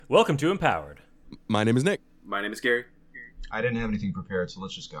Welcome to Empowered. My name is Nick. My name is Gary. I didn't have anything prepared, so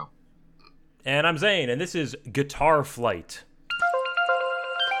let's just go. And I'm Zane, and this is Guitar Flight.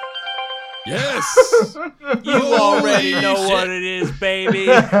 Yes! You already know what it is, baby.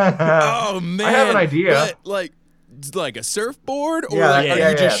 Oh, man. I have an idea. But, like a surfboard? Or Yeah, are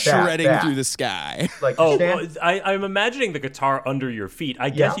you just that. shredding through the sky? Like, Oh, stand- I'm imagining the guitar under your feet.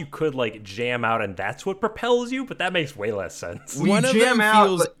 I guess Yeah. you could, jam out, and that's what propels you, but that makes way less sense. We One of jam them out,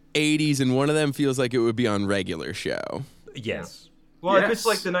 feels but- 80s, and one of them feels like it would be on regular show. Yes. well, if Yes. it's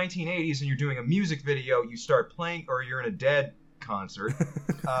like the 1980s and you're doing a music video, you start playing, or you're in a Dead concert,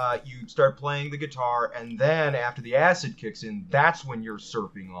 you start playing the guitar, and then after the acid kicks in, that's when you're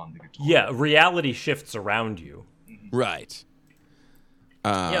surfing on the guitar. Yeah, reality shifts around you. Right.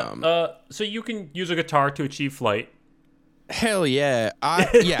 So you can use a guitar to achieve flight. Hell yeah.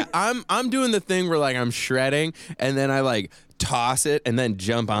 I'm doing the thing where I'm shredding and then I toss it and then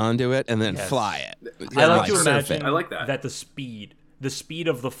jump onto it and then Yes. fly it. I And, like to surf imagine it. I like that. that the speed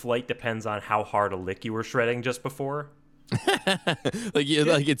of the flight depends on how hard a lick you were shredding just before.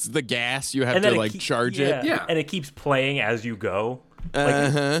 It's the gas you have And then to it keep- charge yeah, it. Yeah. and it keeps playing as you go.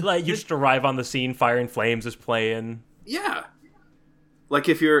 Uh-huh. You just arrive on the scene, Fire and Flames is playing. Yeah. Like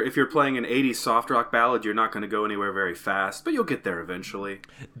if you're playing an 80s soft rock ballad, you're not going to go anywhere very fast, but you'll get there eventually.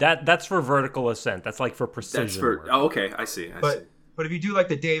 That's for vertical ascent. That's for precision. That's for work. Oh, okay, I see. I see. But if you do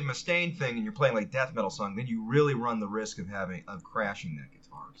the Dave Mustaine thing and you're playing death metal song, then you really run the risk of crashing that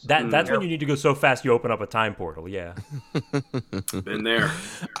guitar. So That's when you need to go so fast you open up a time portal. Yeah. Been there.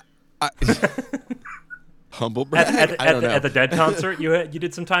 Humble brag. At the Dead concert, you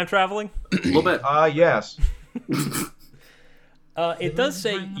did some time traveling. A little bit. Yes. It does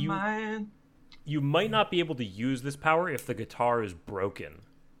say In the mind. you might not be able to use this power if the guitar is broken.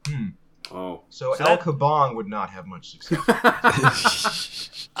 Oh. So So El that- Kabong would not have much success.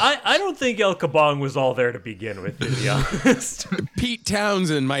 I don't think El Kabong was all there to begin with, to be honest. Pete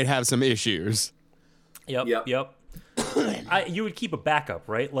Townsend might have some issues. Yep. You would keep a backup,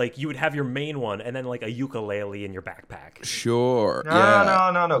 right? You would have your main one and then a ukulele in your backpack. Sure.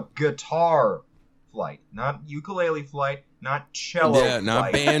 yeah. No. Guitar flight. Not ukulele flight. Not cello flight.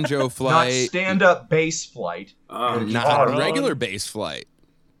 Not banjo Not flight. stand-up bass flight. Not guitar. regular bass flight.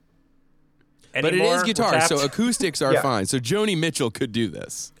 Any But it more? is We're guitar, tapped? so acoustics are Yeah. fine. So Joni Mitchell could do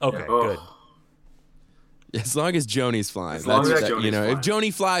this. Okay, Oh. good. As long as Joni's flying. As long That's as that- Joni's If flying.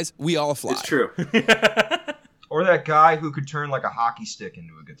 Joni flies, we all fly. It's true. Or that guy who could turn a hockey stick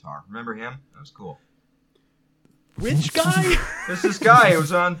into a guitar. Remember him? That was cool. Which guy? This guy. It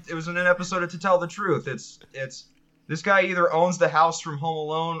was in an episode of To Tell the Truth. It's this guy either owns the house from Home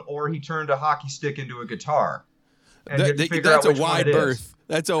Alone or he turned a hockey stick into a guitar. And you have to figure That's out a which one wide it is. berth.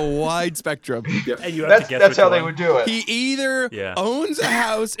 That's a wide spectrum. And you have to That's guess which how they one. would do it. He either Yeah. owns a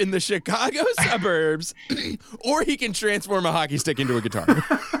house in the Chicago suburbs, or he can transform a hockey stick into a guitar.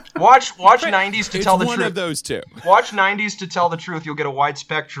 Watch 90s To It's Tell the one Truth. of those two. Watch 90s To Tell the Truth. You'll get a wide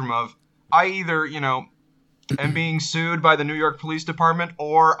spectrum of I either, am being sued by the New York Police Department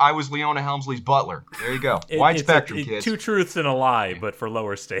or I was Leona Helmsley's butler. There you go. Wide It's spectrum, kids. Two truths and a lie, but for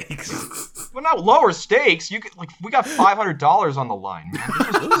lower stakes. Well, not lower stakes. You could, we got $500 on the line,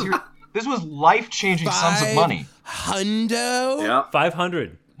 man. This was life-changing sums of money. Hundo? Yeah.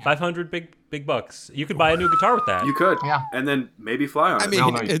 500 big bucks. You could buy a new guitar with that. You could. Yeah. And then maybe fly on it. I mean,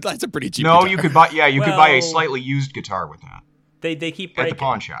 No. that's a pretty cheap No, guitar. you could buy. Yeah, you could buy a Well- slightly used guitar with that They keep at breaking. the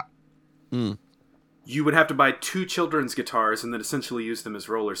pawn shop. You would have to buy 2 children's guitars and then essentially use them as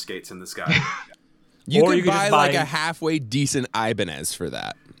roller skates in the sky. You Or could you could buy just buy- a halfway decent Ibanez for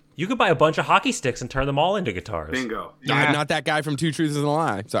that. You could buy a bunch of hockey sticks and turn them all into guitars. Bingo. I'm not that guy from Two Truths and a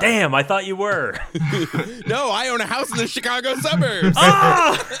Lie. Sorry. Damn, I thought you were. No, I own a house in the Chicago suburbs.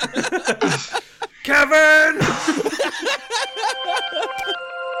 Kevin!